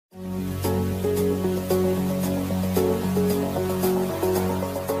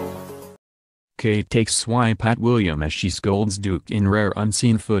Kate takes swipe at William as she scolds Duke in rare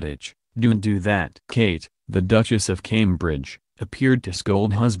unseen footage. "Don't do that." Kate, the Duchess of Cambridge, appeared to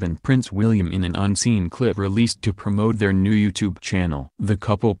scold husband Prince William in an unseen clip released to promote their new YouTube channel. The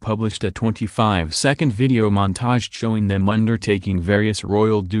couple published a 25-second video montage showing them undertaking various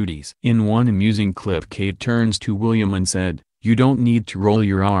royal duties. In one amusing clip, Kate turns to William and said, "You don't need to roll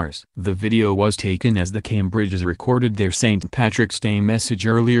your R's." The video was taken as the Cambridges recorded their St. Patrick's Day message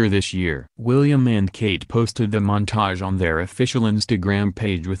earlier this year. William and Kate posted the montage on their official Instagram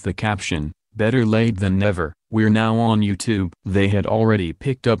page with the caption, "Better late than never, we're now on YouTube." They had already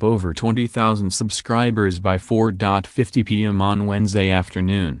picked up over 20,000 subscribers by 4:50 p.m. on Wednesday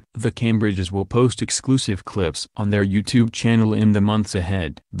afternoon. The Cambridges will post exclusive clips on their YouTube channel in the months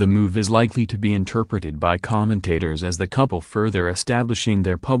ahead. The move is likely to be interpreted by commentators as the couple further establishing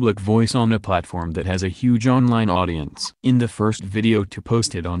their public voice on a platform that has a huge online audience. In the first video to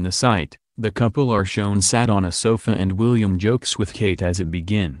posted on the site, the couple are shown sat on a sofa and William jokes with Kate as it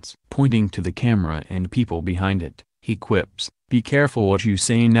begins. Pointing to the camera and people behind it, he quips, "Be careful what you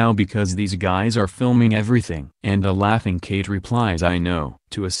say now because these guys are filming everything." And a laughing Kate replies, "I know."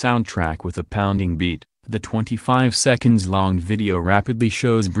 To a soundtrack with a pounding beat, the 25 seconds long video rapidly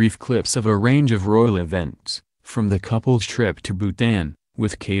shows brief clips of a range of royal events, from the couple's trip to Bhutan,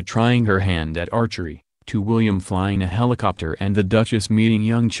 with Kate trying her hand at archery, to William flying a helicopter and the Duchess meeting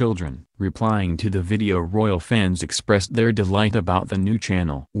young children. Replying to the video, royal fans expressed their delight about the new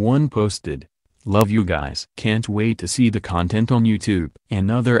channel. One posted, "Love you guys. Can't wait to see the content on YouTube."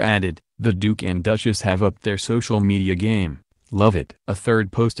 Another added, "The Duke and Duchess have upped their social media game. Love it." A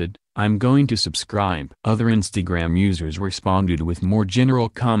third posted, "I'm going to subscribe." Other Instagram users responded with more general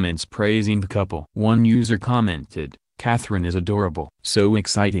comments praising the couple. One user commented, "Catherine is adorable. So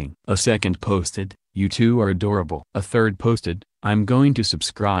exciting." A second posted, "You two are adorable." A third posted, "I'm going to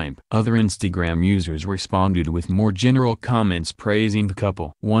subscribe." Other Instagram users responded with more general comments praising the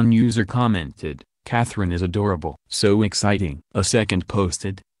couple. One user commented, "Catherine is adorable. So exciting." A second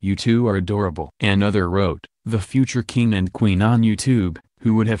posted, "You two are adorable." Another wrote, "The future king and queen on YouTube,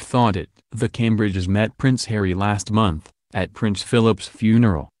 who would have thought it?" The Cambridges met Prince Harry last month, at Prince Philip's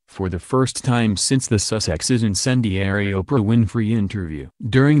funeral, for the first time since the Sussex's incendiary Oprah Winfrey interview.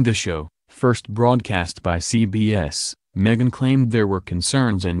 During the show, first broadcast by CBS, Meghan claimed there were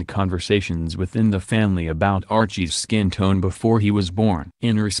concerns and conversations within the family about Archie's skin tone before he was born.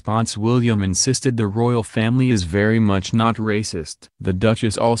 In response, William insisted the royal family is very much not racist. The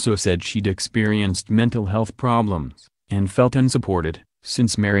Duchess also said she'd experienced mental health problems, and felt unsupported,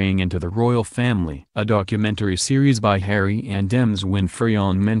 since marrying into the royal family. A documentary series by Harry and Ms. Winfrey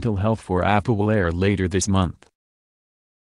on mental health for Apple will air later this month.